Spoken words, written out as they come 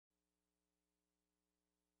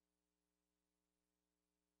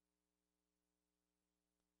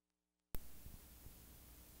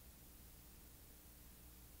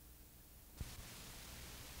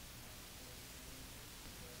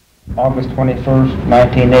August 21st,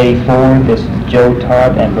 1984. This is Joe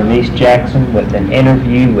Todd and Bernice Jackson with an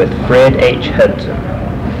interview with Fred H. Hudson.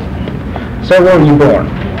 So, where were you born?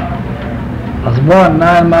 I was born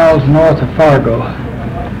 9 miles north of Fargo.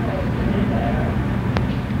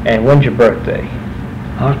 And when's your birthday?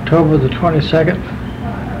 October the 22nd.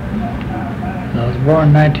 I was born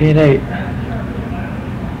in 1908.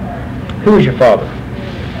 Who was your father?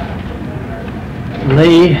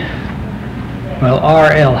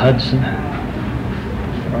 R.L. Hudson.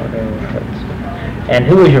 R.L. Hudson. And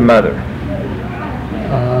who was your mother?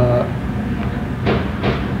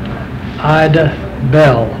 Ida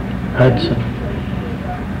Bell Hudson.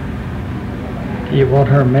 You want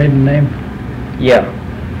her maiden name? Yeah.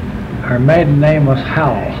 Her maiden name was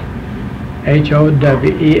Howell.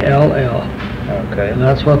 Howell. Okay. And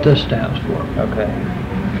that's what this stands for. Okay.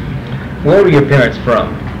 Where were your parents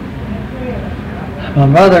from? My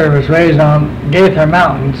mother was raised on Gaither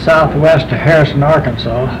Mountain, southwest of Harrison,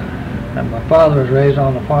 Arkansas, and my father was raised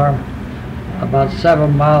on a farm about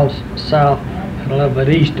 7 miles south and a little bit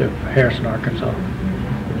east of Harrison, Arkansas.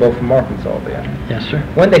 You're both from Arkansas then? Yes, sir.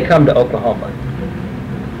 When did they come to Oklahoma?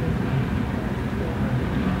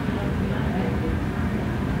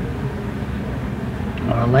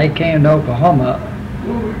 Well, they came to Oklahoma,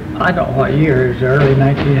 I don't know what year, it was the early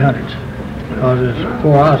 1900s, because it was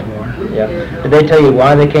before I was born. Yeah. Did they tell you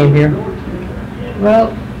why they came here?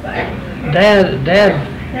 Well, Dad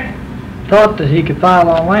thought that he could file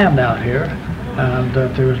on land out here, and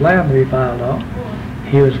if there was land to be filed on,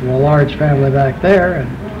 he was from a large family back there, and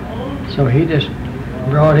so he just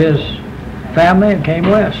brought his family and came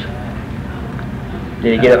west.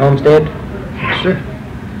 Did he get a homestead? Yes, sir.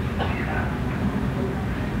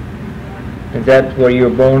 Is that where you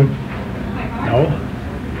were born? No.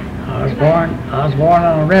 I was born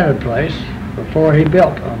on a rented place before he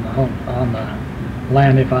built on the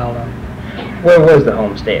land he filed on. Where was the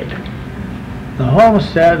homestead? The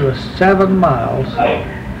homestead was 7 miles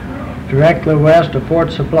directly west of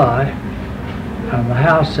Fort Supply, and the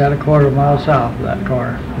house sat a quarter mile south of that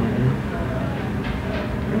corner.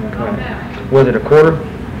 Okay. Was it a quarter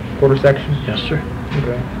section? Yes, sir.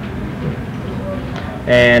 Okay.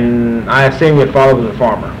 And I assume your father was a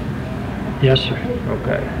farmer? Yes, sir.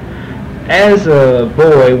 Okay. As a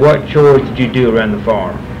boy, what chores did you do around the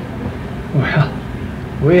farm? Well,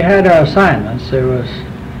 we had our assignments. There was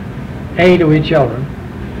 8 of we children,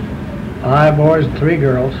 5 boys and 3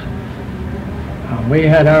 girls. We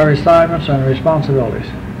had our assignments and responsibilities.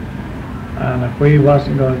 And if we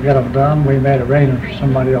wasn't going to get them done, we made arrangements for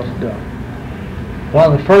somebody else to do them.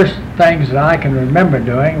 One of the first things that I can remember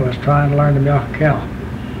doing was trying to learn to milk a cow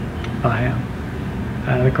by hand.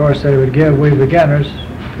 And of course they would give we beginners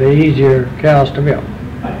the easier cows to milk.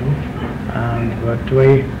 But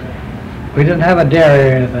we didn't have a dairy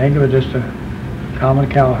or anything. It was just a common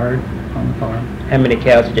cow herd on the farm. How many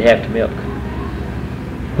cows did you have to milk?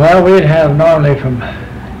 Well, we'd have normally from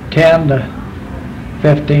 10 to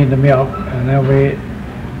 15 to milk, and then we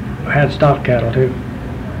had stock cattle too.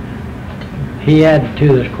 He added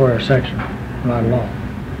to this quarter section right along.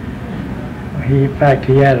 In fact,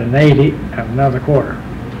 he added an 80 and another quarter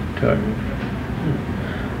to it.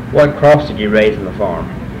 What crops did you raise on the farm?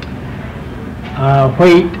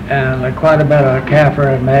 Wheat and quite a bit of kaffir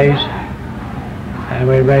and maize, and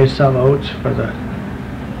we raised some oats for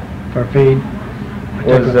feed,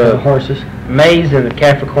 particularly for the horses. Maize and the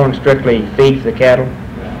kaffir corn strictly feeds the cattle?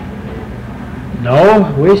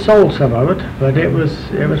 No, we sold some of it, but it was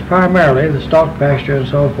primarily the stock pasture and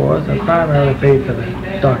so forth, and primarily feed for the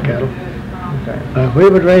stock cattle. Okay. We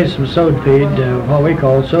would raise some sowed feed, what we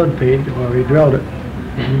called sowed feed, where we drilled it.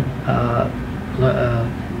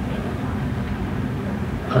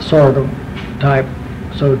 A sorghum type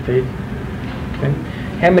sowed feed. Okay.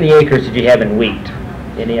 How many acres did you have in wheat?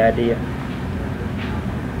 Any idea?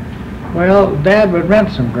 Well, Dad would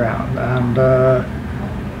rent some ground, and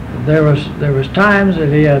there was times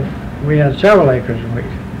that we had several acres of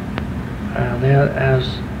wheat. And then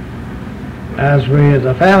as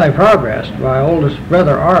the family progressed, my oldest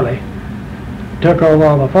brother Arlie took over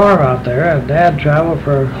on the farm out there, and Dad traveled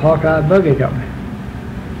for Hawkeye Buggy Company.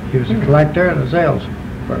 He was a collector and a sales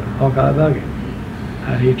for Hawkeye Buggy,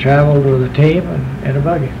 and he traveled with a team and in a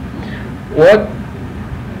buggy. What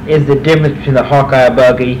is the difference between the Hawkeye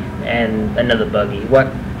Buggy and another buggy?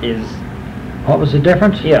 What was the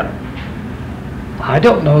difference? Yeah. I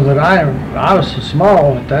don't know that I was so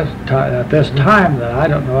small at this time that I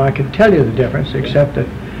don't know I could tell you the difference, except that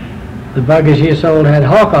the buggies he sold had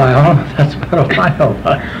Hawkeye on them. That's about all I know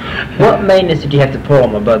about. What maintenance did you have to pull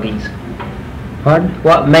on the buggies? Pardon?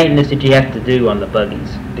 What maintenance did you have to do on the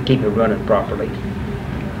buggies to keep it running properly?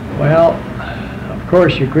 Well, of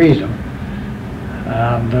course you grease them,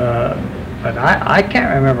 and but I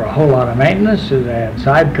can't remember a whole lot of maintenance. They had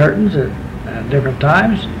side curtains at different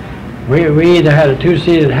times. We either had a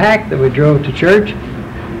two-seated hack that we drove to church,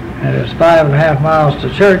 and it was 5.5 miles to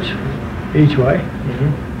church each way.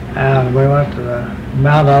 Mm-hmm. And we went to the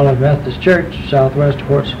Mount Olive Methodist Church, southwest of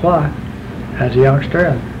Fort Supply, as a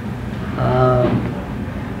youngster.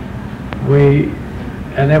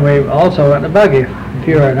 And then we also went in a buggy.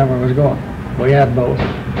 Few I remember was going. We had both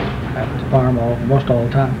at the farm almost all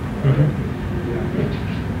the time. Mm-hmm.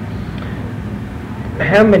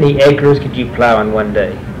 How many acres could you plow in one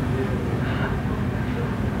day?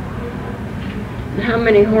 How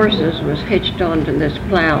many horses was hitched onto this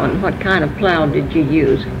plow, and what kind of plow did you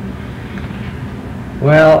use?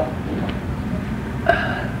 Well,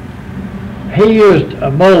 he used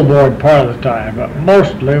a moldboard part of the time, but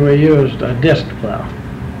mostly we used a disc plow.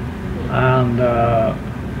 And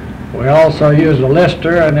we also used a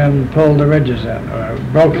lister and then pulled the ridges in, or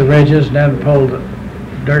broke the ridges and then pulled the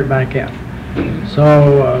dirt back in.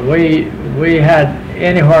 So we had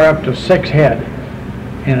anywhere up to 6 head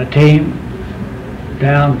in a team.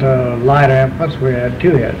 Down to lighter implements, we had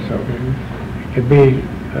 2 heads, so it could be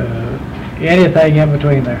anything in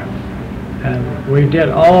between there. And we did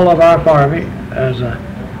all of our farming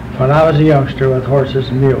when I was a youngster with horses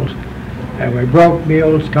and mules. And we broke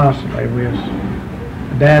mules constantly.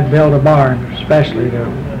 Dad built a barn especially to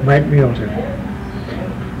break mules in.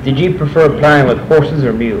 Did you prefer plowing with horses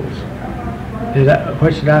or mules?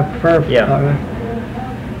 Which did I prefer? Yeah.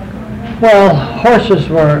 Well, horses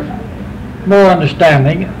were more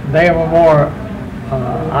understanding. They were more,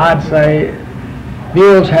 I'd say,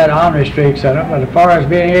 mules had ornery streaks in them, but as far as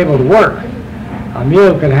being able to work, a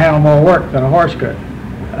mule could handle more work than a horse could,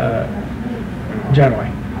 generally.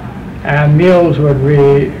 And mules would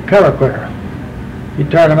recover quicker. You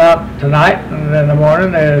turn them out tonight, and in the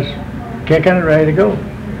morning they're kicking and ready to go.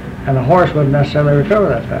 And the horse wouldn't necessarily recover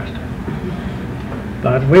that fast.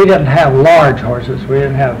 But we didn't have large horses. We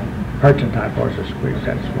didn't have Hudson type horses. We just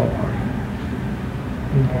had small horses.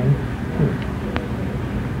 Okay.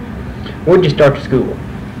 Where'd you start school?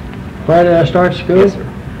 Where did I start school? Yes, sir.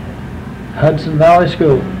 Hudson Valley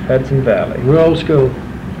School. Hudson Valley. Rural school.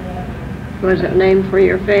 Was it named for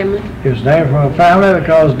your family? It was named for a family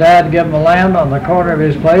because Dad gave him the land on the corner of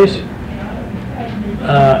his place.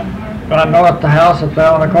 Right north of the house, it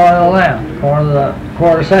fell on the corner of the land,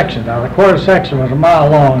 quarter section. Now the quarter section was a mile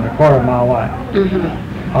long and a quarter mile wide.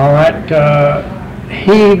 Mm-hmm. All right.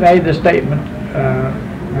 He made the statement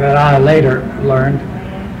that I later learned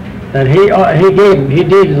that he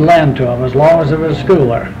deeded the land to him as long as there was a school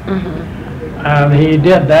there. Mm-hmm. And he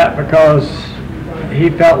did that because he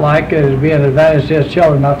felt like it would be an advantage to his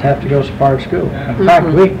children not to have to go so far to school. In fact,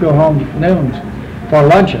 we could go home noons for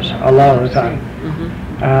lunches a lot of the time.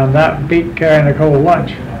 Mm-hmm. And that beat carrying a cold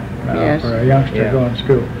lunch Yes. for a youngster going to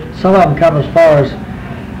school. Some of them come as far as,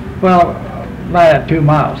 well, right at 2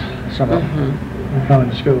 miles, some of them coming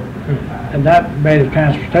to school. And that made a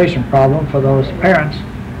transportation problem for those parents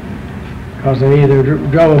because they either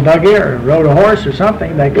drove a buggy or rode a horse or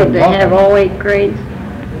something. They Did couldn't they walk have them. all 8 grades?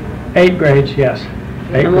 8 grades, yes.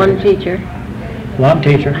 8 And one grades. teacher? One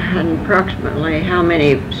teacher. And approximately how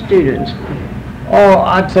many students? Oh,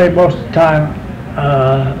 I'd say most of the time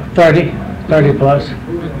 30 plus.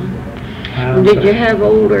 Did you have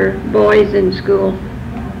older boys in school?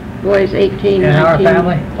 Boys 18, 19? In our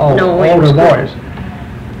family? Oh, No, in older school. boys.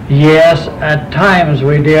 Yes, at times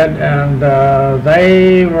we did, and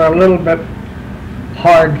they were a little bit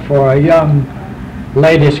hard for a young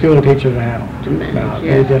lady school teacher to handle. To manage, No,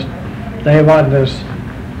 yeah. they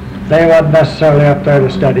wasn't necessarily up there to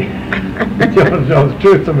study. You know the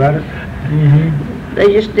truth of the matter. They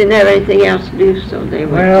just didn't have anything else to do, so they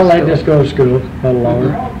went Well, to they school. just go to school a little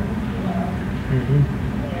longer.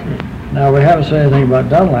 Now, we haven't said anything about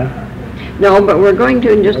Dunlap. No, but we're going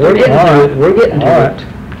to in just a We're getting minute. to it. We're getting to All it.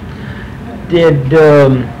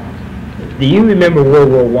 Do you remember World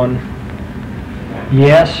War I?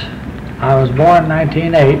 Yes, I was born in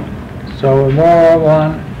 1908, so in World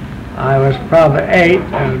War I was probably 8,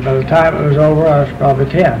 and by the time it was over, I was probably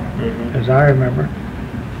 10, as I remember.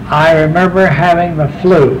 I remember having the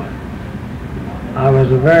flu. I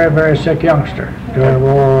was a very, very sick youngster during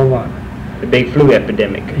World War I. The big flu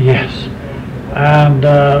epidemic. Yes, and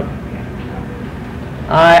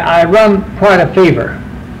I run quite a fever,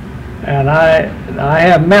 and I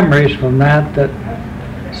have memories from that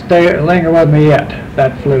linger with me yet,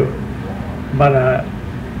 that flu. But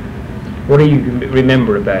What do you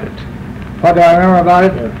remember about it? what do I remember about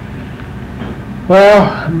it?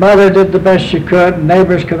 Well, Mother did the best she could, and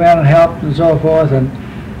neighbors come in and helped and so forth, and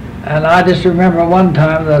And I just remember one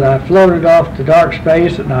time that I floated off to dark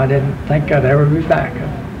space and I didn't think I'd ever be back.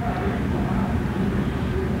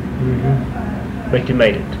 But you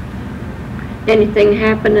made it. Anything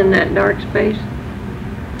happen in that dark space?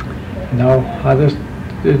 No,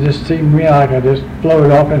 it just seemed to me like I just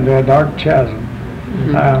floated off into a dark chasm.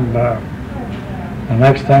 And the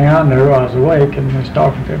next thing I knew, I was awake and was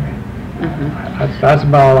talking to me. That's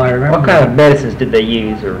about all I remember. What kind of medicines did they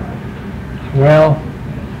use? Or Well,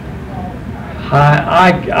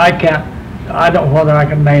 I can't, I don't know whether I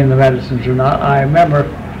can name the medicines or not. I remember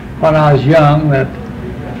when I was young that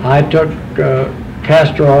I took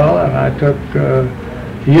castor oil and I took the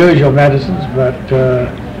usual medicines, but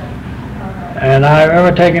and I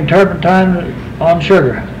remember taking turpentine on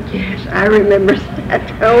sugar. Yes, I remember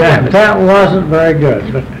that. Oh, That wasn't very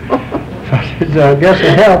good, but I guess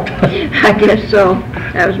it helped. I guess so.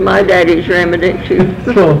 That was my daddy's remedy too.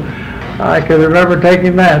 So I could remember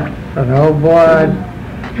taking that, and oh boy.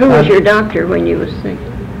 Who was your doctor when you was sick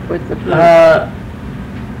with the flu?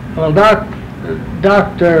 Well,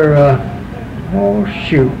 Doctor, oh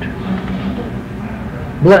shoot,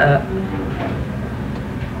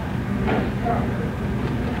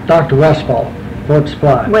 Dr. Westfall, Fort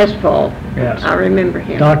Supply. Westfall. Yes. I remember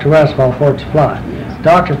him. Dr. Westfall, Fort Supply. Yes.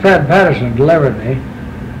 Dr. Fred Patterson delivered me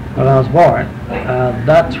when I was born.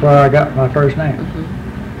 That's where I got my first name.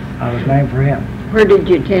 I was named for him. Where did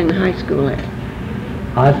you attend high school at?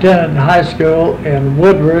 I attended high school in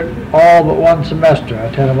Woodward all but one semester. I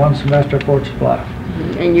attended one semester at Fort Supply.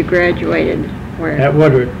 And you graduated where? At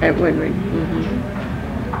Woodward. At Woodward.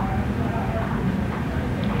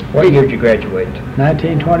 what year did you graduate?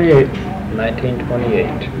 1928.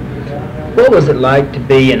 1928. What was it like to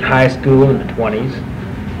be in high school in the 20s?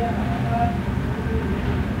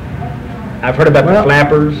 I've heard about the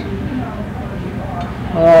flappers.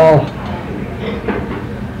 Oh,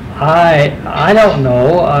 I don't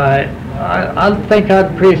know. I think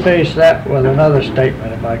I'd preface that with another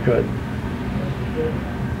statement if I could.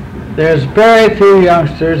 There's very few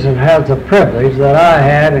youngsters that have the privilege that I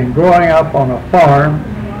had in growing up on a farm,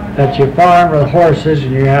 that you farmed with horses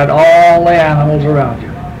and you had all the animals around you.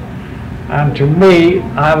 And to me,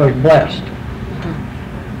 I was blessed.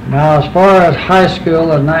 Now, as far as high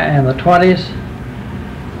school in the 20s,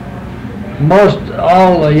 most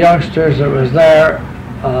all the youngsters that was there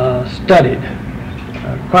studied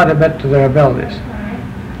quite a bit to their abilities.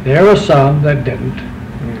 There were some that didn't,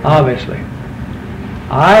 obviously.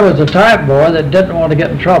 I was the type boy that didn't want to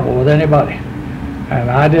get in trouble with anybody. And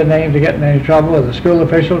I didn't aim to get in any trouble with the school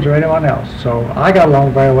officials or anyone else. So I got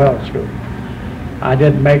along very well in school. I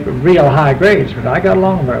didn't make real high grades, but I got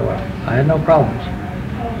along very well. I had no problems.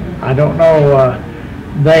 I don't know,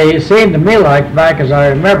 they seemed to me like, back as I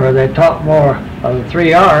remember, they taught more of the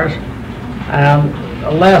 3 R's and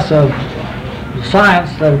less of the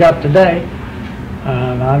science they've got today.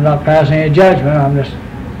 And I'm not passing any judgment, I'm just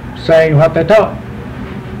saying what they taught.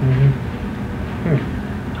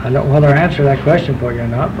 I don't know whether I answered that question for you or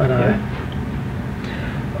not, but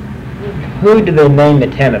Who did they name the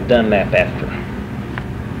town of Dunlap after?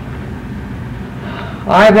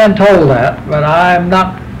 I've been told that, but I'm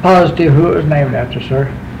not positive who it was named after, sir.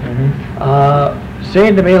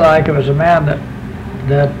 Seemed to me like it was a man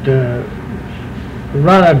that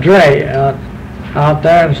run a dray out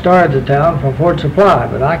there and started the town from Fort Supply,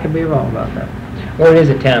 but I could be wrong about that. Where is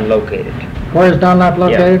the town located? Where is Dunlap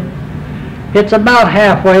located? Yeah. It's about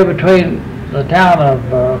halfway between the town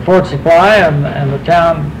of Fort Supply and the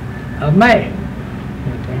town of May.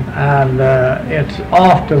 And it's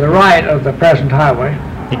off to the right of the present highway.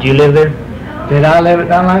 Did you live there? Did I live at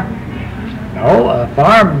Dunlap? No, a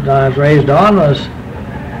farm I was raised on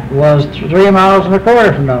was 3 miles and a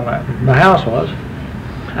quarter from Dunlap. The house was.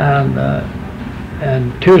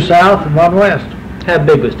 And 2 south and 1 west. How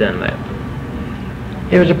big was Dunlap?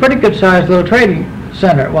 It was a pretty good sized little trading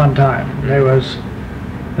center at one time. There was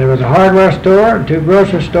a hardware store, 2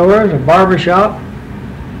 grocery stores, a barber shop,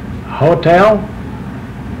 a hotel.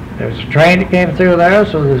 There was a train that came through there,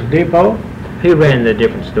 so there's a depot. Who ran the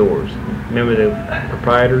different stores? Remember the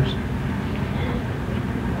proprietors?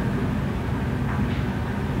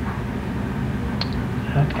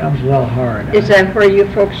 That comes a little hard. Is that where you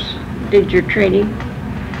folks did your training?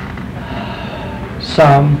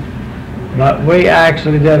 Some, but we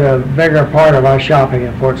actually did a bigger part of our shopping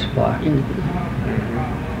in Fort Supply.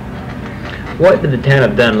 What did the town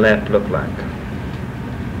of Dunlap look like?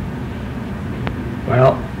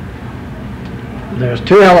 Well, there's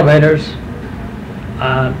 2 elevators.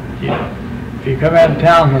 If you come into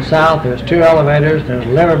town from the south, there's 2 elevators. There's a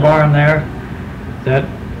liver barn there that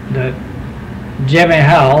Jimmy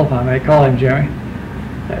Howell, if I may call him Jimmy,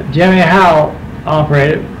 Jimmy Howell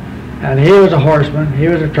operated, and he was a horseman, he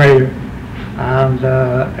was a trader, and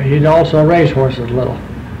he'd also race horses a little,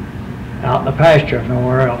 out in the pasture, if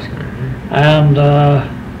nowhere else. And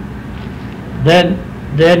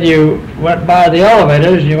then you went by the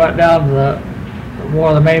elevators, and you went down to more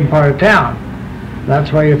of the main part of town.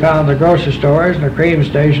 That's where you found the grocery stores, and the cream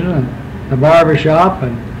station, and the barber shop,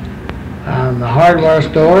 and the hardware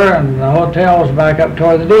store, and the hotel was back up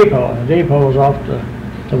toward the depot. And the depot was off to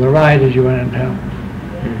the right as you went in town.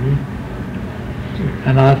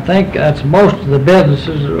 And I think that's most of the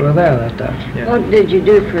businesses that were there that time. Yeah. What did you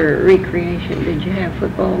do for recreation? Did you have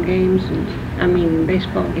football games and,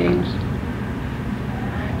 baseball games?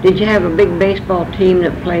 Did you have a big baseball team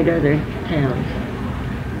that played other towns?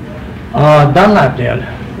 Dunlap did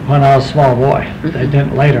when I was a small boy. They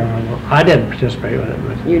didn't later. I didn't participate with it,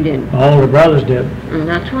 but You didn't? my older brothers did. And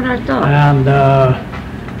that's what I thought.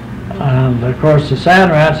 And of course the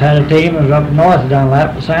Sand Rats had a team that was up north of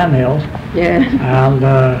Dunlap, the Sand Hills. Yeah. And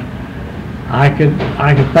I could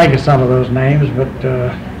think of some of those names, but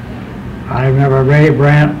I remember Ray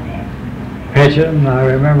Brandt pitching. I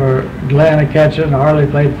remember Glenn catching. Harley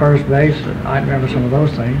played first base. I remember some of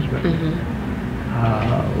those things, but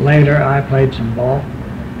later I played some ball.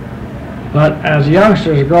 But as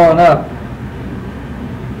youngsters growing up,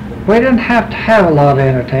 we didn't have to have a lot of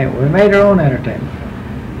entertainment. We made our own entertainment.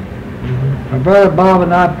 My brother Bob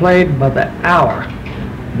and I played by the hour,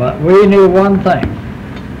 but we knew one thing,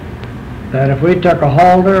 that if we took a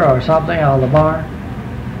halter or something out of the barn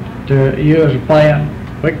to use for playing,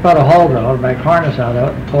 we could put a halter on it, make harness out of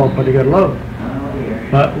it, and pull a pretty good load.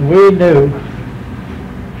 But we knew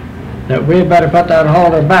that we'd better put that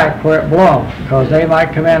halter back where it belonged, because they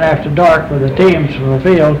might come in after dark with the teams from the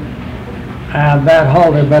field, and that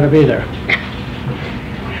halter better be there.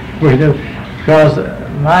 We knew, because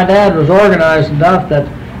my dad was organized enough that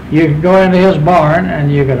you could go into his barn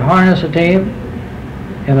and you could harness a team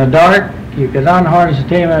in the dark, you could unharness a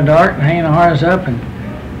team in the dark and hang the harness up and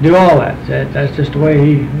do all that. That's just the way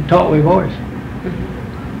he taught we boys.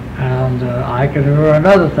 And I can remember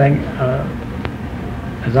another thing.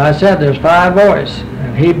 As I said, there's 5 boys,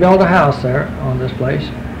 and he built a house there on this place,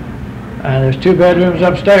 and there's 2 bedrooms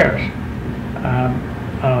upstairs.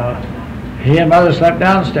 He and Mother slept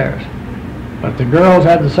downstairs, but the girls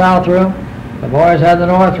had the south room, the boys had the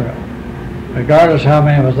north room, regardless of how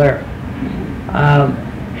many was there.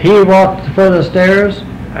 He walked the foot of the stairs,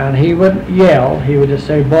 and he wouldn't yell. He would just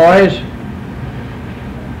say, "Boys,"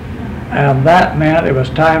 and that meant it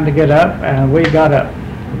was time to get up, and we got up.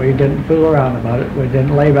 We didn't fool around about it. We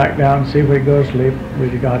didn't lay back down and see if we'd go to sleep. We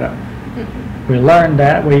got up. We learned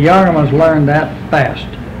that. We younger ones learned that fast.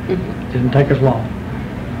 Didn't take us long.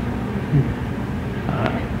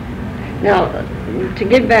 Now, to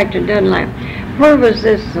get back to Dunlap, where was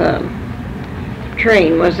this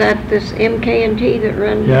train? Was that this MK&T that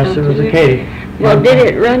run? Yes, it was a Katy. Well, did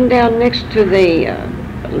it run down next to the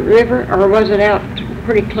river, or was it out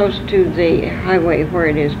pretty close to the highway where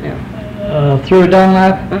it is now? Through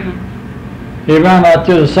Dunlap? He ran out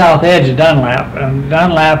through the south edge of Dunlap, and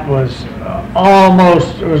Dunlap was it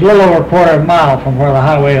was a little over a quarter of a mile from where the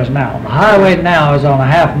highway is now. The highway now is on a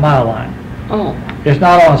half-mile line. Oh. It's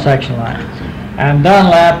not on a section line. And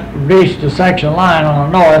Dunlap reached the section line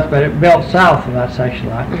on the north, but it built south of that section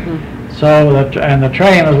line. So, and the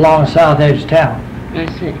train was along the south edge of town. I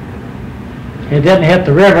see. It didn't hit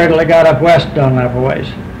the river till it got up west Dunlap a ways,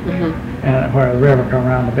 and where the river come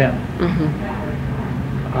around the bend.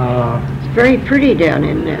 It's very pretty down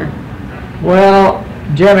in there. Well,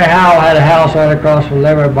 Jimmy Howell had a house right across from the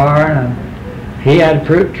liver barn, and he had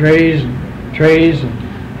fruit trees, and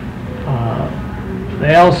the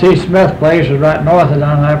L.C. Smith place was right north of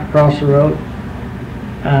Dunlap across the road.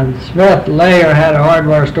 And Smith later had a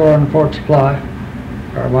hardware store in Fort Supply,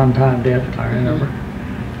 or one time did, I remember.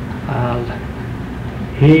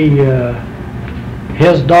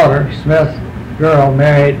 His daughter, Smith girl,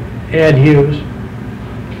 married Ed Hughes,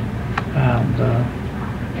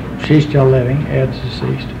 and she's still living. Ed's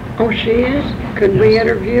deceased. Oh, she is? Could we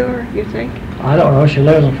interview her, you think? I don't know. She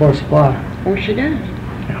lives in Fort Supply. Oh, she does?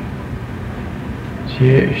 Yeah.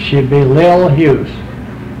 She'd be Lil Hughes.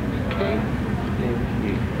 Okay.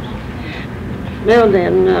 Now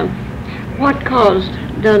then, what caused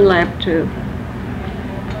Dunlap to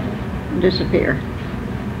disappear?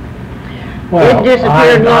 Well, It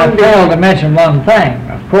disappeared I long failed before. to mention one thing.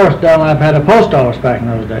 Of course, Dunlap had a post office back in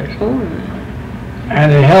those days. Oh.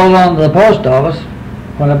 And it held on to the post office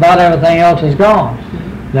when about everything else is gone.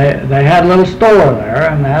 They had a little store there,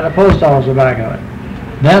 and they had a post office in the back of it.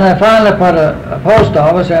 Then they finally put a post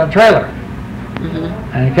office in a trailer,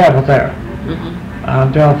 and he kept it there.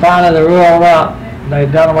 until finally the rural route,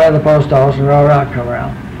 they'd done away with the post office and the rural route come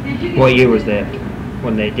around. What year was that,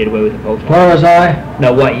 when they did away with the post office? Where was I?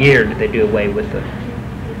 No, what year did they do away with the...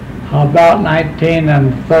 About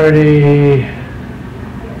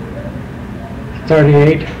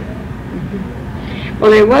 1938.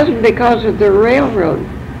 Well, it wasn't because of the railroad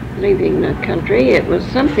leaving the country. It was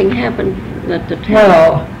something happened at the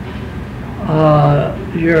town. Well,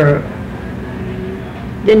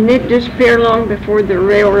 Didn't it disappear long before the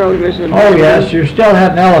railroad was in? oh yes, you still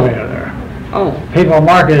had an elevator there. Oh, People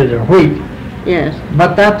marketed their wheat, yes.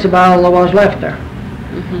 but that's about all there was left there,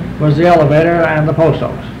 was the elevator and the post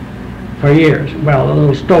office for years. Well, a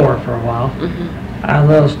little store for a while. And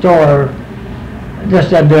the little store just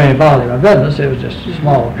didn't do any volume of business. It was just a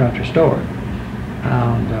small country store.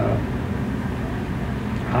 And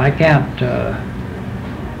I can't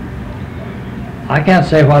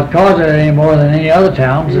say what caused it any more than any other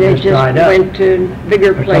towns. They It just dried just up. went to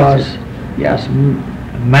bigger places. Yes,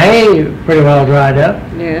 May pretty well dried up.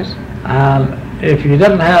 Yes. If you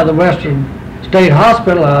didn't have the Western State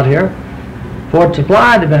Hospital out here, Fort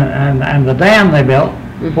Supply had been, and the dam they built,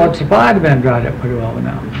 Fort Supply had been dried up pretty well by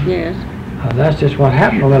now. Yes. That's just what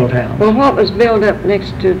happened to little towns. Well, what was built up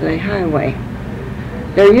next to the highway?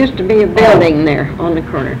 There used to be a building there on the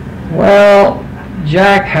corner. Well,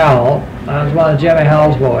 Jack Howell, that was one of Jimmy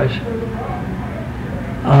Howell's boys,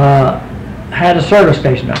 had a service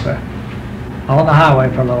station up there on the highway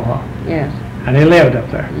for a little while. Yes. And he lived up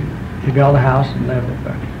there. He built a house and lived up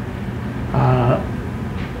there.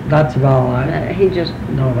 That's about all I He just,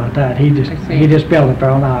 know about that. He just built it there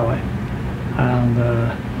on the highway. And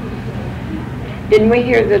didn't we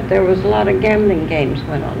hear that there was a lot of gambling games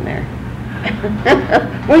went on there?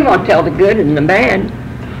 We won't tell the good and the bad.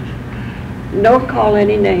 Don't call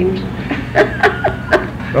any names.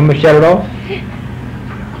 Want me to shut it off?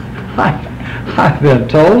 I've been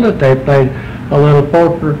told that they played a little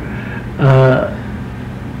poker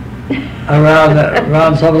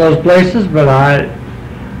around some of those places, but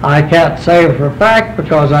I can't say for a fact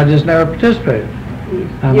because I just never participated.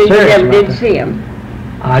 I'm You serious never about did that. see him.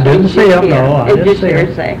 I didn't see them, no, I It's didn't just see them.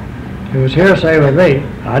 hearsay. It was hearsay with me.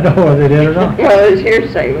 I don't know whether they did or not. Well, it was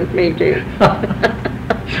hearsay with me too.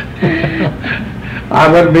 I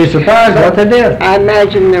wouldn't be surprised what they did. I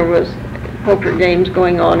imagine there was poker games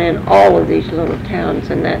going on in all of these little towns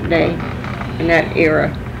in that day, in that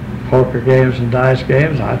era. Poker games and dice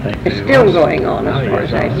games, I think It's they still was. going on as far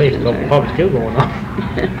as I At least see. probably still going on.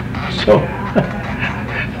 So,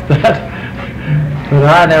 but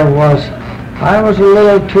I never was, I was a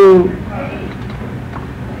little too,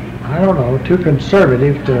 I don't know, too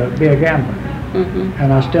conservative to be a gambler.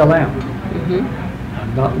 And I still am.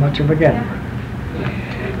 I'm not much of a gambler.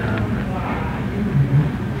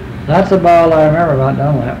 That's about all I remember about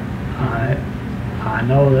Dunlap. I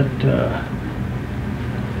know that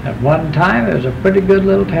at one time it was a pretty good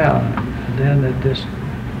little town. And then it just,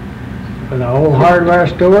 with the old hardware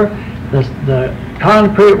store, the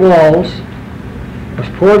concrete walls was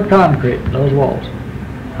poured concrete, those walls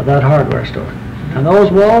of that hardware store. And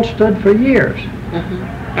those walls stood for years.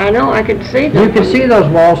 I know, I could see them. You could see those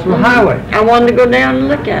walls from the highway. I wanted to go down and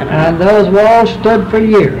look at them. And those walls stood for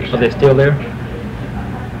years. Are they still there?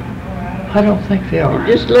 I don't think they are. It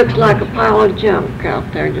just looks like a pile of junk out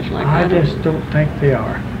there, just like I that. just don't think they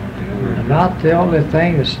are. About the only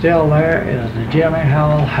thing that's still there is the Jimmy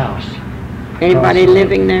Howell house. Anybody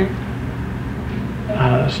living there?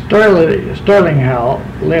 Sterling Howell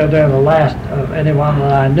lived there the last of anyone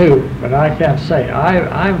that I knew, but I can't say.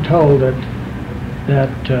 I'm told that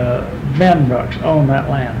Ben Brooks owned that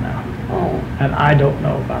land now. Oh. And I don't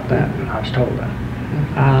know about that, but I was told that.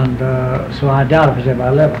 And so I doubt if there's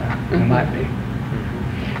anybody living there. There might be.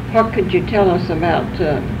 What could you tell us about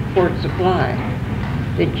Fort Supply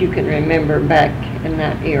that you can remember back in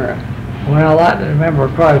that era? Well, I remember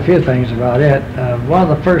quite a few things about it. One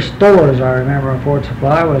of the first stores I remember in Fort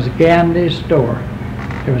Supply was Gandy's store.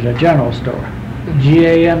 It was a general store,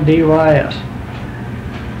 Gandys.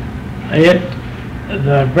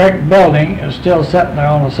 The brick building is still sitting there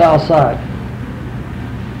on the south side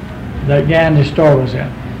that Gandy's store was in.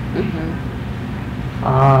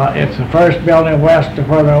 It's the first building west of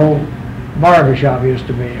where the old barber shop used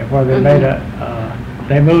to be, where they made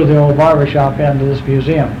they moved the old barber shop into this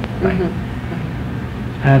museum thing.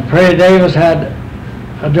 And Prairie Davis had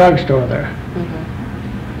a drugstore there.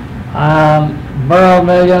 Burrow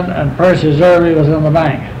Million and Percy Zerby was in the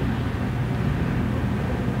bank.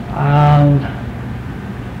 And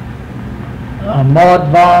Maud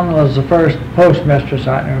Vaughn was the first postmistress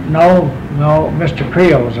I can remember. No, Mr.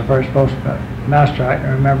 Creel was the first postmaster I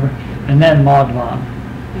can remember, and then Maud Vaughn.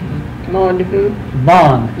 Maud who?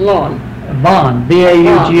 Vaughn. Lawn. Vaughn,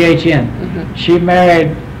 B-A-U-G-H-N. Mhm. She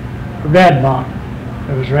married Red Vaughn,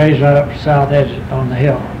 who was raised right up south edge on the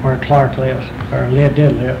hill where Clark lives, or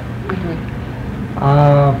did live.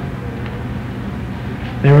 Mhm.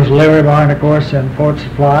 There was a livery barn, of course, in Fort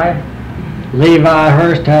Supply. Levi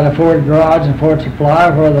Hurst had a Ford garage in Fort Supply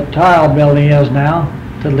where the tile building is now,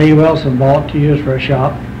 that Lee Wilson bought to use for a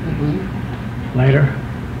shop later.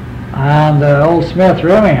 And the old Smith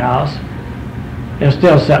rooming house is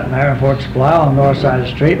still sitting there in Fort Supply on the north side of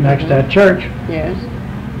the street next to that church. Yes.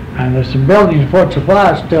 And there's some buildings in Fort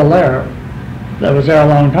Supply still there that was there a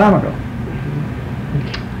long time ago.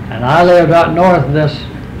 And I lived out north of this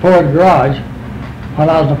Ford garage when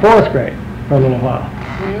I was in the 4th grade for a little while.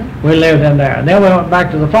 We lived in there. And then we went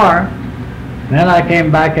back to the farm. And then I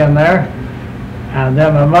came back in there. And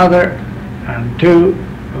then my mother and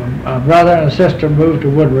a brother and a sister moved to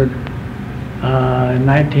Woodward in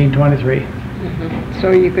 1923.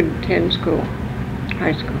 So you could attend school,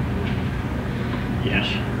 high school. Yes.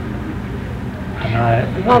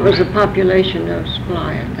 And What was the population of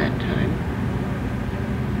Supply at that time?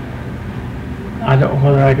 I don't know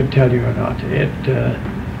whether I can tell you or not.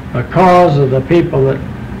 Because of the people that,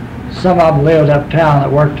 some of them lived uptown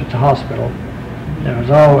that worked at the hospital. There was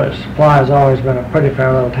always, Supply has always been a pretty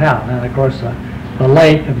fair little town. And of course the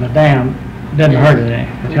lake and the dam didn't hurt it any,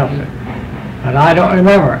 it helped it. But I don't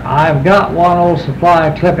remember. I've got one old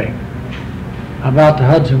Supply clipping about the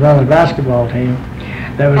Hudson Brothers basketball team.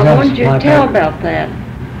 That was I wanted you to tell about that.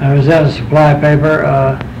 I was at a Supply paper,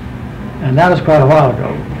 and that was quite a while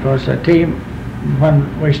ago. Of course, that team,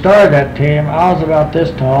 when we started that team, I was about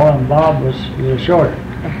this tall, and Bob was a little shorter.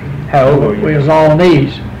 How old were you? We was all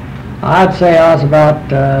knees. I'd say I was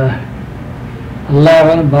about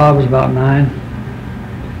 11, and Bob was about 9,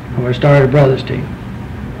 when we started a brothers team.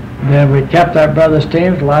 Then we kept that brothers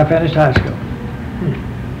team till I finished high school.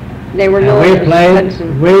 They were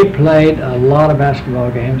And we played a lot of basketball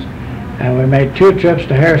games, and we made 2 trips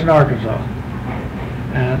to Harrison, Arkansas,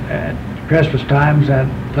 and at Christmas times,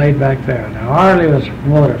 and played back there. Now Arlie was a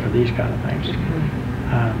promoter for these kind of things,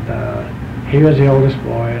 and he was the oldest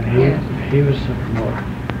boy, and he was the promoter.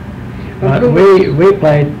 But we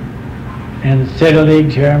played in the city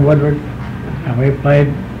leagues here in Woodward, and we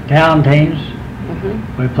played town teams.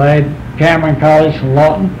 We played Cameron College from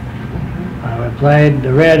Lawton. We played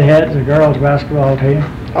the Redheads, the girls' basketball team.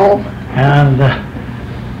 Oh. And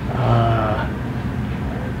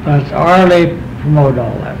but Arlie promoted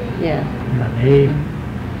all that. Yeah.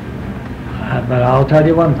 And but I'll tell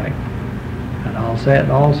you one thing, and I'll say it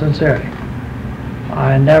in all sincerity.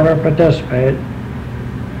 I never participated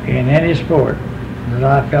in any sport that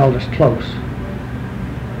I felt as close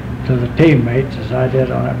to the teammates as I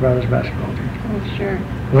did on that brothers basketball team. Oh, sure.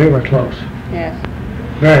 We were close. Yes.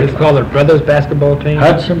 Very It's called the Brothers Basketball Team?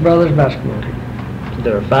 Hudson Brothers Basketball Team. So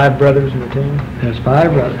there are 5 brothers in the team? There's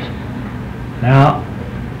 5 brothers. Now,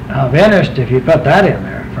 of interest if you put that in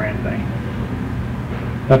there for anything.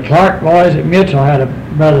 The Clark boys at Mutual had a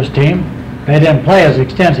brothers team. They didn't play as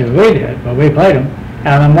extensive as we did, but we played them.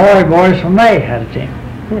 And the Morey boys from May had a team.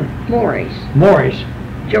 Morey's. Morey's.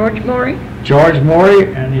 George Morey? George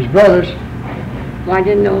Morey and his brothers. Well, I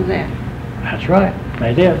didn't know that. That's right,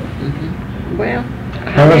 they did. Well,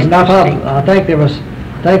 There was enough of them. I think there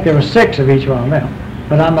was 6 of each one of them,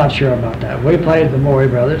 but I'm not sure about that. We played the Morey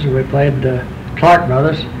brothers, and we played the Clark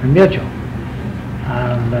brothers and Mutual.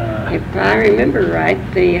 And if I remember right,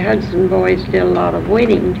 the Hudson boys did a lot of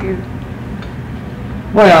winning too.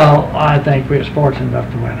 well, I think we was fortunate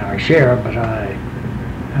enough to win our share, but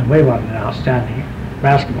and we wasn't an outstanding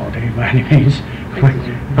basketball team by any means.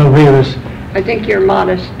 But we was. I think you're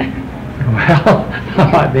modest. Well,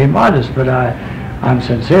 I might be modest, but I'm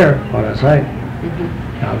sincere what I say.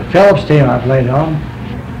 Now, the Phillips team I played on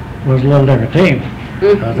was a little different team.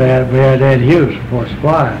 Because we had Ed Hughes from Fort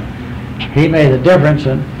Supply. He made the difference,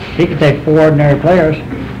 and he could take 4 ordinary players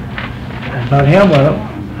and put him with them,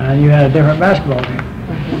 and you had a different basketball team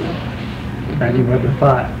than you would with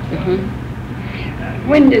 5.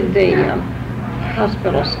 When did the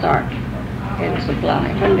hospital start in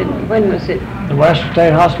Supply? When was it? The Western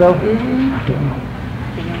State Hospital?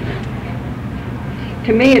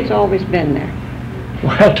 To me, it's always been there.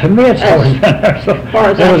 Well, to me, it's always been there. So far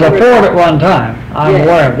as there was I a recall. fort at one time. I'm Yes.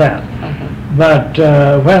 aware of that. But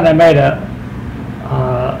when they made a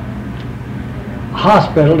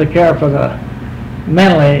hospital to care for the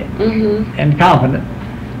mentally incompetent,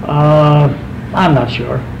 I'm not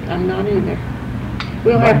sure. I'm not either.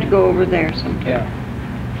 We'll have to go over there sometime. Yeah.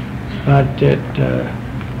 But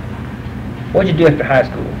What'd you do after high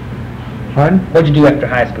school? pardon? What'd you do after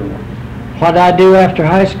high school? What did I do after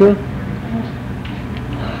high school?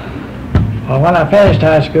 Well, when I finished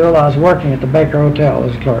high school, I was working at the Baker Hotel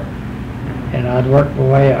as a clerk. And I'd worked my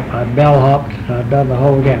way up. I'd bellhopped, and I'd done the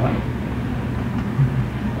whole gamut.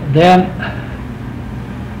 Then,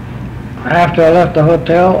 after I left the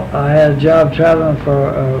hotel, I had a job traveling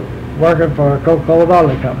for, working for a Coca-Cola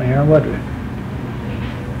bottling company here in Woodward.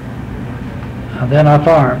 And then I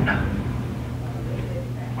farmed.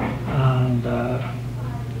 And,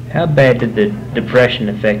 How bad did the Depression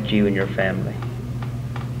affect you and your family?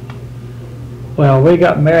 well, we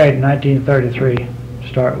got married in 1933 to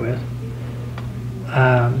start with.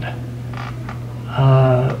 And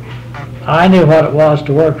I knew what it was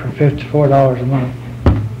to work for $54 a month,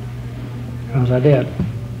 because I did.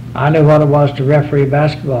 I knew what it was to referee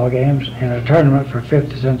basketball games in a tournament for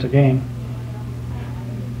 50 cents a game.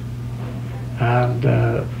 And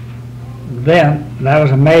then, that was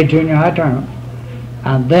a May junior high tournament,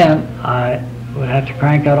 and then I would have to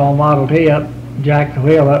crank that old Model T up, jack the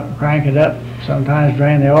wheel up, crank it up, sometimes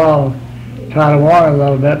drain the oil, try to warm it a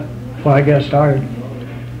little bit before I get started.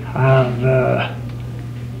 And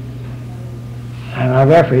I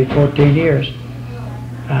refereed 14 years.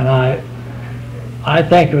 And I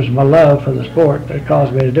think it was my love for the sport that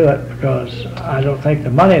caused me to do it, because I don't think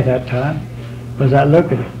the money at that time was that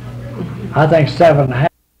lucrative. I think 7.5.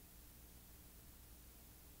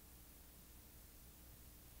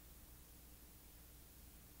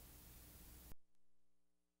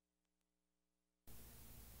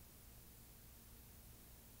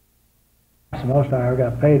 The most I ever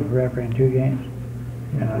got paid for refereeing 2 games.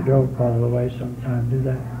 And I drove part of the way sometimes to do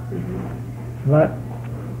that. But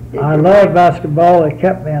I loved basketball. It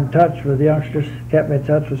kept me in touch with youngsters, kept me in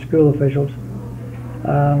touch with school officials.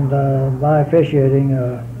 And by officiating,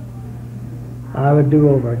 I would do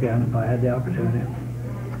over again if I had the opportunity.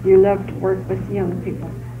 You love to work with young people.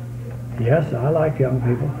 Yes, I like young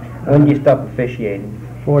people. When did you stop officiating?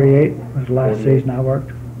 48 was the last season I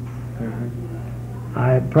worked.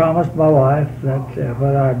 I had promised my wife that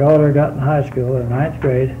when our daughter got in high school in 9th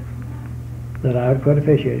grade, that I would quit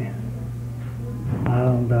officiating.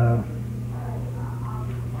 And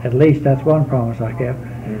at least that's one promise I kept.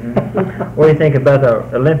 What do you think about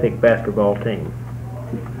the Olympic basketball team?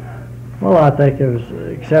 Well, I think there was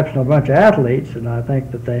an exceptional bunch of athletes, and I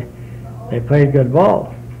think that they played good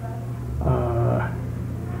ball.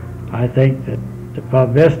 I think that the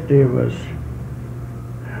publicity was,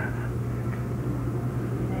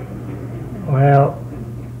 well,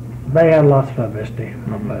 they had lots of publicity,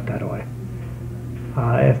 I'll put it that way.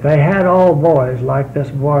 If they had all boys like this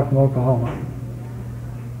boy from Oklahoma,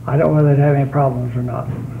 I don't know whether they'd have any problems or not.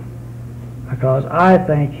 Because I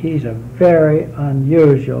think he's a very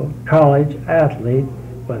unusual college athlete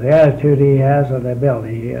with the attitude he has and the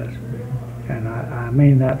ability he has. And I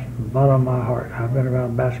mean that from the bottom of my heart. I've been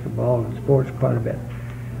around basketball and sports quite a bit.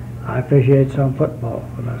 I officiated some football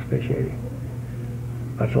when I was officiating.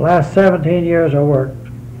 But the last 17 years I worked,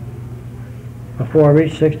 before I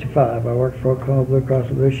reached 65, I worked for Oklahoma Blue Cross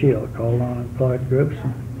and Blue Shield, called on employed groups,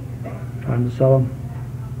 and trying to sell them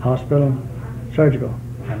hospital and surgical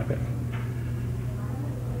benefits.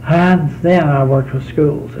 And then I worked with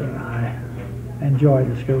schools, and I enjoyed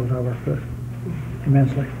the schools I worked with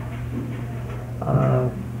immensely.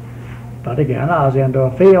 But again, I was into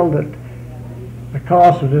a field that the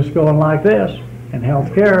cost of just going like this in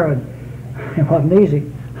health care, and it wasn't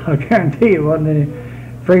easy. I guarantee you it wasn't any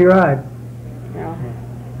free ride. Yeah.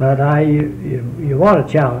 But you want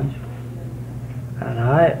a challenge, and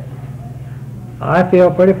I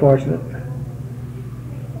feel pretty fortunate.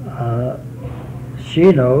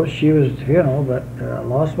 She knows she was at the funeral, but I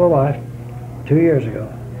lost my wife 2 years ago,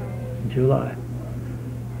 in July.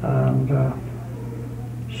 And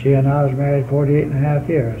she and I was married 48.5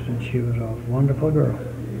 years, and she was a wonderful girl.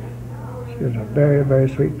 She was a very, very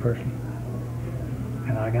sweet person.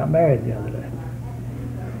 And I got married the other day.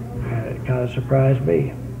 And it kind of surprised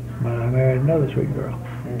me, but I married another sweet girl.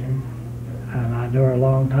 And I knew her a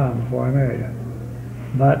long time before I married her.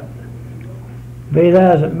 But be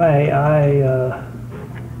that as it may,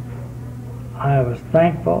 I was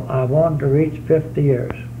thankful. I wanted to reach 50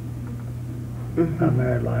 years of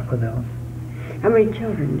married life with Ellen. How many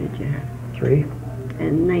children did you have? 3.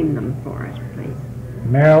 And name them for us, please.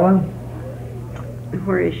 Marilyn,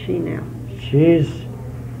 Where is she now? she's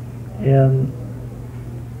in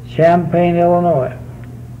Champaign, Illinois.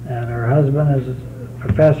 And her husband is a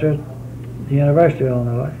professor at the University of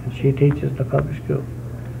Illinois, and she teaches the public school.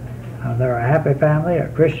 They're a happy family, a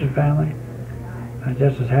Christian family, and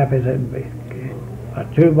just as happy as they can be. My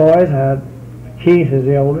 2 boys, Keith is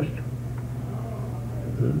the oldest.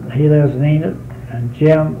 He lives in Enid, and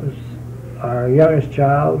Jim is our youngest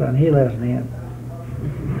child, and he lives in Enid.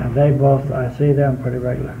 And they both, I see them pretty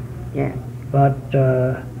regular. Yeah. But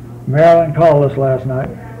Marilyn called us last night.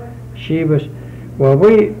 She was, well,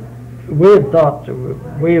 we had thought that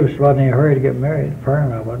we wasn't in a hurry to get married. Fern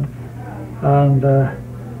and I wasn't. And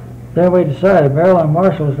then we decided, Marilyn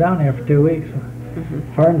Marshall was down here for 2 weeks.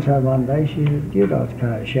 Fern said one day, she said, you know, it's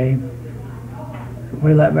kind of a shame.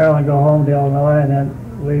 We let Marilyn go home to Illinois, and then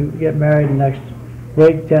we get married the next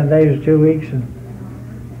week, 10 days or 2 weeks, and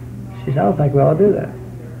she said, I don't think we ought to do that.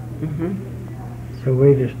 So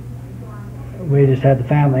we just had the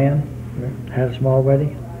family in, had a small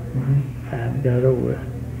wedding, and got it over with.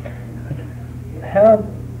 How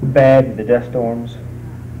bad did the dust storms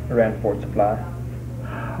around Fort Supply?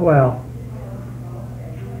 Well,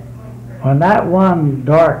 when that one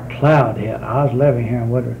dark cloud hit, I was living here in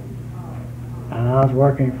Woodward, and I was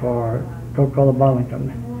working for Coca-Cola Bottling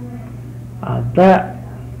Company.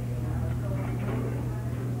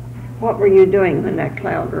 What were you doing when that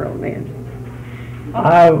cloud rolled in?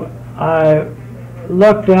 I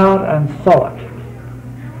looked out and saw it.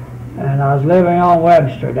 And I was living on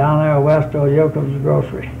Webster, down there west of Yoakum's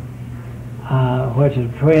Grocery, which is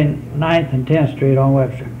between 9th and 10th Street on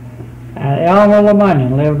Webster. And Elmer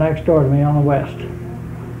LeMunion lived next door to me on the west.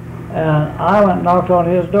 And I went and knocked on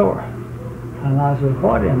his door. And I said,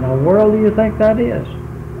 what in the world do you think that is?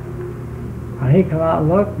 And he come out and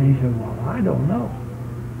looked, and he said, well, I don't know.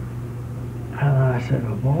 And I said,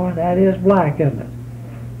 well, boy, that is black, isn't it?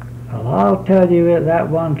 Well, I'll tell you, that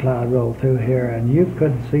one cloud rolled through here, and you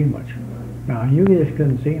couldn't see much. No, you just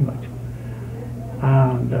couldn't see much.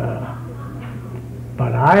 And,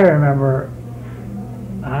 but I remember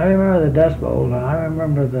the dust bowl, and I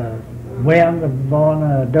remember the wind blowing,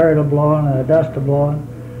 and the dirt blowing, and the dust blowing.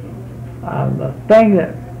 The thing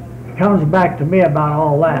that comes back to me about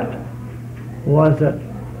all that was that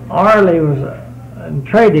Arlie was in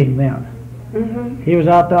trading then. He was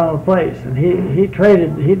out there on the place, and he'd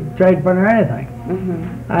trade for anything.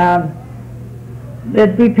 And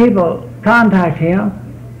there'd be people contact him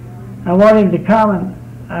and want him to come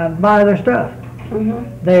and buy their stuff.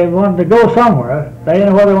 They wanted to go somewhere. They didn't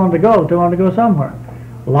know where they wanted to go, but they wanted to go somewhere.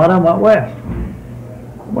 A lot of them went west.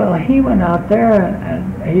 Well, he went out there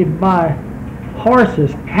and he'd buy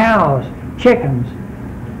horses, cows, chickens,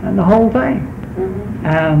 and the whole thing.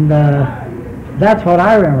 And that's what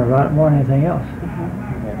I remember about it more than anything else.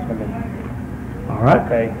 All right.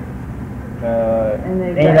 Okay. And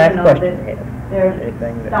they've Any last question?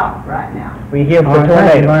 They're stopped right now. We hear for the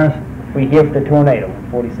tornado. We hear for the tornado in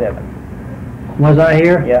 47. Was I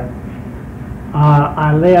here? Yeah.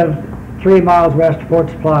 I lived 3 miles west of Fort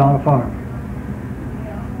Supply on a farm.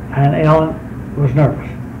 And Ellen was nervous.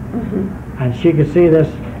 And she could see this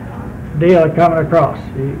deal coming across.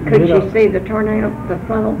 Could you see the tornado, the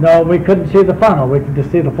funnel? No, we couldn't see the funnel. We could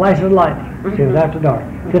just see the flash of lightning. She was after dark.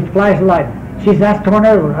 Just a flash of lightning. She said, that's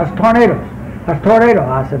tornado. That's tornadoes. That's tornado.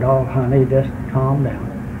 I said, oh, honey, just calm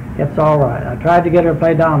down. It's all right. I tried to get her to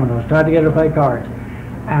play dominoes, tried to get her to play cards,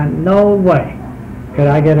 and no way could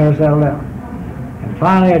I get her to settle down. And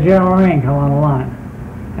finally, a General Ring come on the line.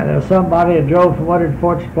 And there was somebody that drove from Woodward to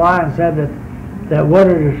Fort Supply and said that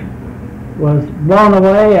Woodward was blown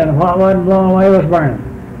away, and what wasn't blown away was burning.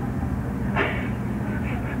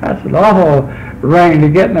 That's an awful ring to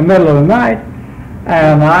get in the middle of the night.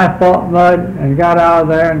 And I fought mud and got out of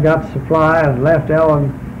there and got the supply and left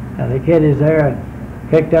Ellen and the kiddies there and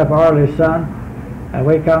picked up Arlie's son, and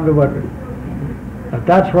we come to Woodward. But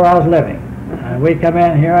that's where I was living. And we come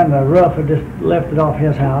in here and the roof had just lifted off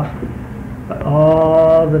his house. But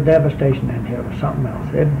all the devastation in here was something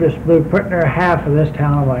else. It just blew pretty near half of this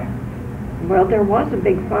town away. Well, there was a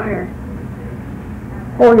big fire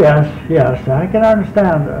Oh yes, yes, I can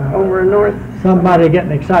understand over north. somebody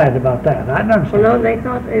getting excited about that. I can understand. Well, no, they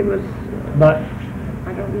thought it was, But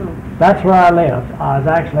I don't know. that's where I lived. I was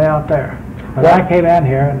actually out there. But I came in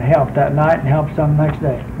here and helped that night and helped some the next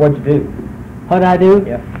day. What'd you do? What'd I do?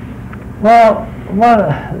 Yeah. Well,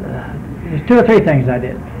 there's 2 or 3 things I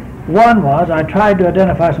did. One was I tried to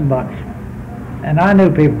identify some buggies. And I knew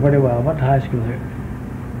people pretty well. I went to high school here.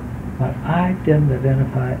 But I didn't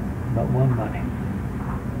identify but one buggy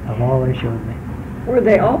of all they showed me. Were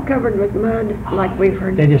they all covered with mud, like we've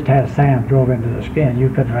heard? They just had sand drove into the skin. You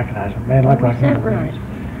couldn't recognize them. They looked like Is that human right?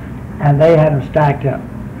 beings. And they had them stacked up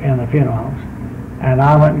in the funeral homes. And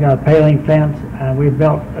I went and got a paling fence, and we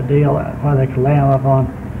built a deal where they could lay them up on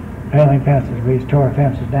paling fences. We just tore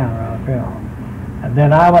fences down around the funeral home. And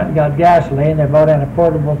then I went and got gasoline. They brought in a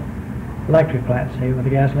portable electric plant, see, with a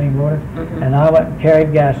gasoline motor. And I went and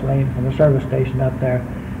carried gasoline from the service station up there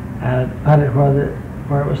and put it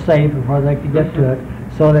where it was safe and where they could get to it,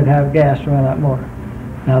 so they'd have gas to run that motor.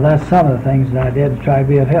 Now that's some of the things that I did to try to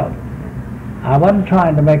be of help. I wasn't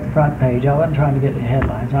trying to make the front page. I wasn't trying to get the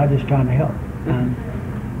headlines. I was just trying to help. And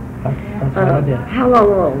that's what I did. How long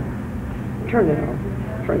will, turn it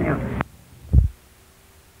off for now.